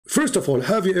First of all,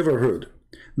 have you ever heard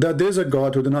that there's a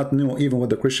God who do not know even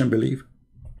what the Christian believe?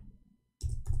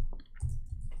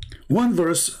 One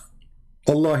verse,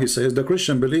 Allah, he says, the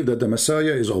Christian believe that the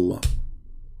Messiah is Allah.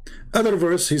 Other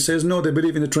verse, he says, no, they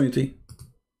believe in the Trinity.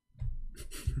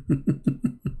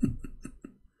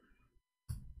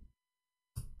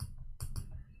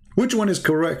 Which one is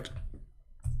correct?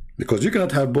 Because you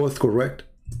cannot have both correct.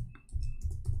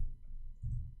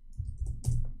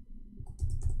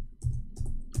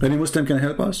 Any Muslim can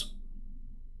help us?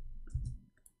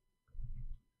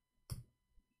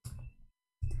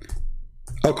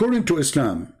 According to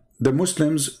Islam, the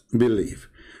Muslims believe.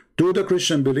 Do the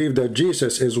Christian believe that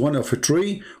Jesus is one of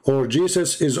three, or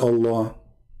Jesus is Allah?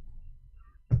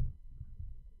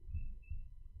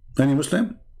 Any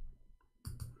Muslim?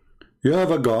 You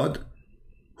have a God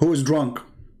who is drunk.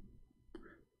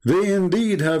 They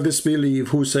indeed have this belief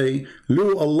who say,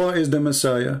 Lo, Allah is the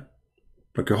Messiah.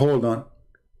 Okay, hold on.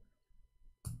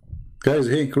 Guys,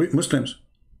 hey, Muslims,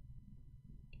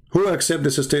 who accept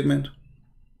this statement?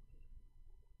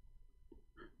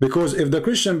 Because if the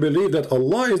Christian believe that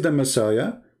Allah is the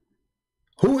Messiah,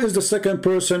 who is the second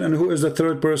person and who is the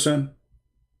third person?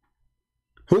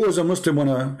 Who is a Muslim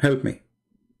wanna help me?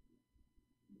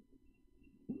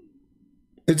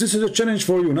 This is a challenge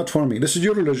for you, not for me. This is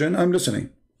your religion, I'm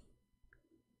listening.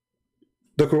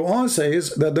 The Quran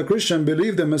says that the Christian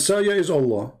believe the Messiah is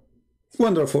Allah.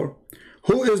 Wonderful.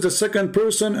 Who is the second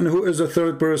person and who is the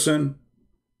third person?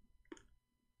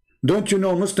 Don't you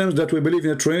know, Muslims, that we believe in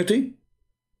the Trinity?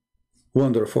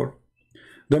 Wonderful.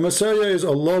 The Messiah is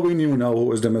Allah. We knew now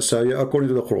who is the Messiah according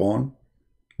to the Quran.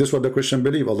 This is what the Christian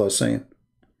believe, Allah is saying.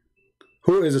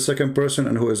 Who is the second person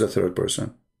and who is the third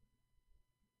person?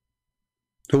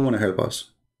 Who want to help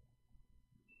us?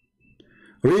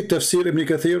 Read Tafsir Ibn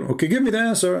Kathir. Okay, give me the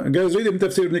answer. Guys, read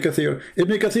Tafsir Ibn Kathir.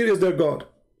 Ibn Kathir is their God.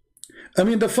 I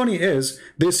mean, the funny is,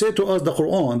 they say to us the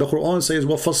Quran says,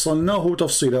 وَفَصَّلْنَاهُ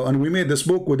تَفْصِيلًا, and we made this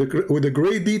book with the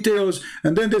great details,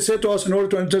 and then they say to us, in order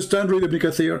to understand, read Ibn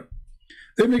Kathir.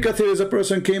 Ibn Kathir is a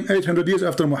person came 800 years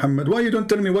after Muhammad. Why you don't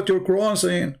tell me what your Quran is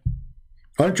saying?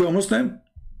 Aren't you a Muslim?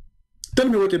 Tell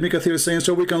me what Ibn Kathir is saying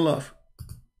so we can laugh.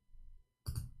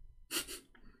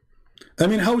 I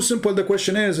mean, how simple the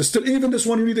question is. Still, even this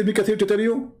one you need Ibn Kathir to tell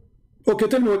you? Okay,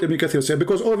 tell me what Ibn Kathir said,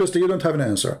 because obviously you don't have an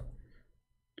answer.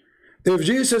 If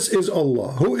Jesus is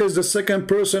Allah, who is the second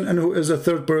person and who is the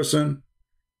third person?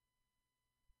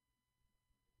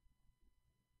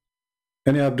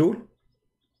 Any Abdul?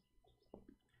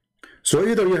 So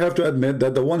either you have to admit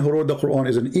that the one who wrote the Quran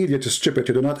is an idiot, stupid,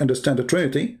 you do not understand the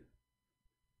Trinity,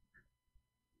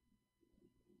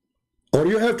 or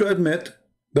you have to admit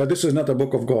that this is not a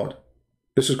book of God.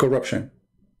 This is corruption.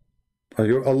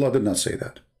 Allah did not say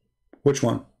that. Which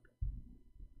one?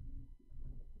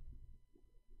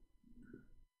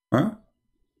 Huh?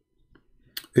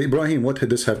 Ibrahim, what did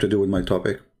this have to do with my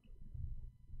topic?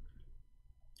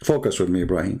 Focus with me,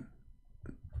 Ibrahim.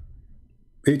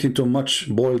 Eating too much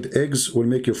boiled eggs will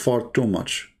make you fart too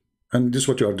much. And this is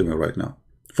what you are doing right now.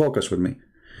 Focus with me.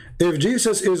 If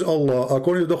Jesus is Allah,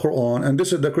 according to the Quran, and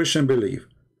this is the Christian belief,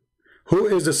 who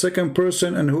is the second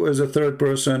person and who is the third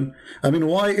person? I mean,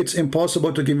 why it's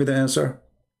impossible to give me the answer?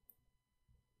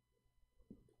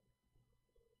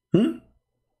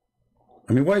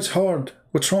 I mean, why it's hard?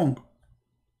 What's wrong?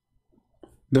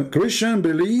 The Christian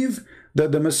believe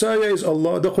that the Messiah is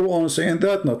Allah. The Quran is saying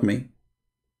that, not me.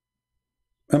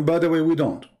 And by the way, we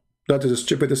don't. That is a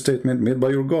stupid statement made by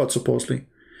your God, supposedly.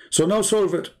 So now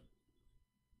solve it.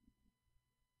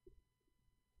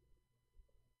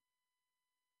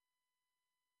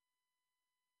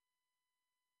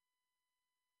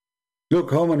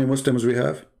 Look how many Muslims we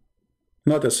have.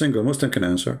 Not a single Muslim can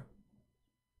answer.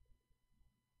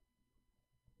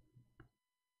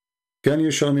 Can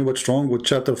you show me what's wrong with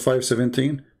chapter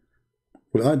 5:17?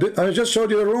 Well, I just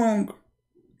showed you the wrong.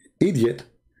 Idiot.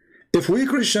 If we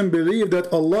Christian believe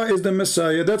that Allah is the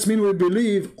Messiah, that means we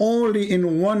believe only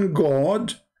in one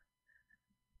God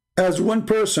as one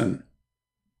person.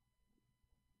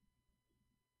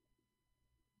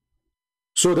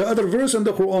 So the other verse in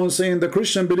the Quran saying the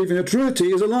Christian believe in the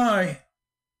Trinity is a lie.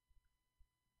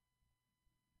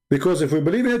 Because if we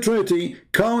believe in the Trinity,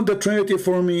 count the Trinity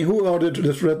for me. Who are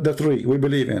the three we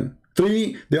believe in?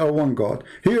 Three, they are one God.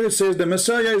 Here it says the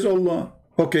Messiah is Allah.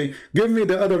 Okay, give me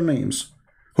the other names.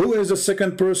 Who is the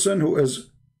second person, who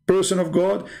is person of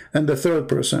God, and the third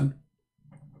person?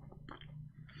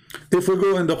 If we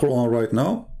go in the Quran right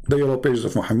now, the yellow pages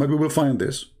of Muhammad, we will find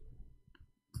this.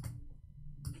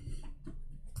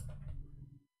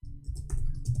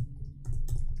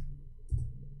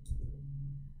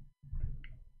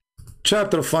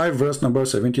 Chapter 5, verse number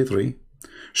 73.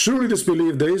 surely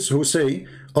disbelieve those who say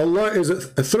Allah is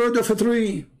a third of a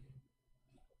three.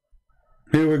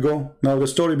 Here we go. Now the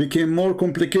story became more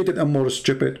complicated and more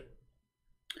stupid.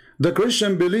 The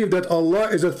Christian believe that Allah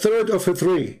is a third of a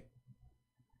three.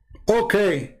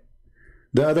 Okay.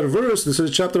 The other verse, this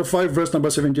is chapter 5, verse number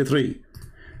 73.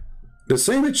 The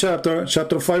same chapter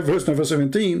 5, verse number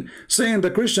 17, saying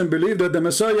the Christian believe that the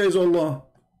Messiah is Allah.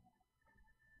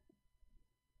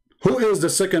 Who is the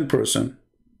second person?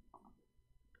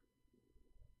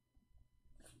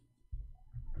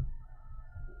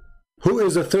 Who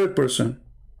is the third person?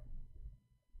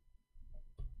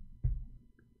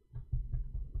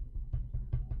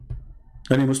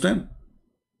 Any Muslim?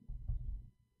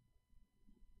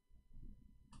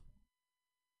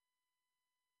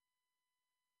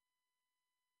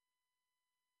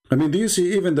 I mean, do you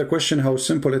see even the question how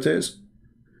simple it is?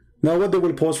 Now what they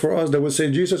will pose for us, they will say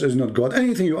Jesus is not God.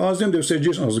 Anything you ask them, they will say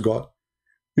Jesus is God.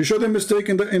 You show them mistake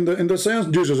in the science,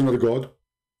 Jesus is not God.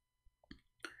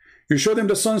 You show them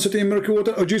the sun sitting in murky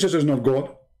water, oh, Jesus is not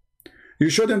God. You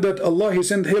show them that Allah, he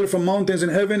sent hail from mountains in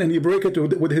heaven and he break it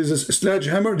with his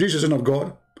sledgehammer, Jesus is not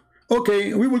God.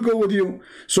 Okay, we will go with you.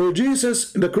 So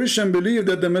Jesus, the Christian, believe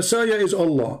that the Messiah is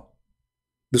Allah.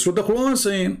 This is what the Quran is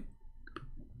saying.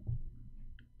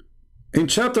 In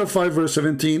chapter 5 verse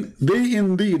 17, they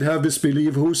indeed have this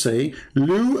belief who say,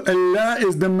 Lu, Allah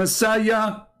is the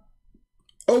Messiah.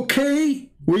 Okay,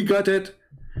 we got it.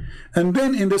 And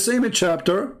then in the same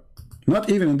chapter, not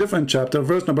even in different chapter,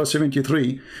 verse number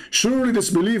 73, surely this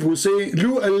belief who say,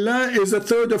 Lu, Allah is a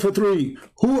third of a three.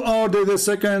 Who are they, the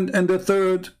second and the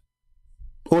third?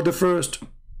 Or the first?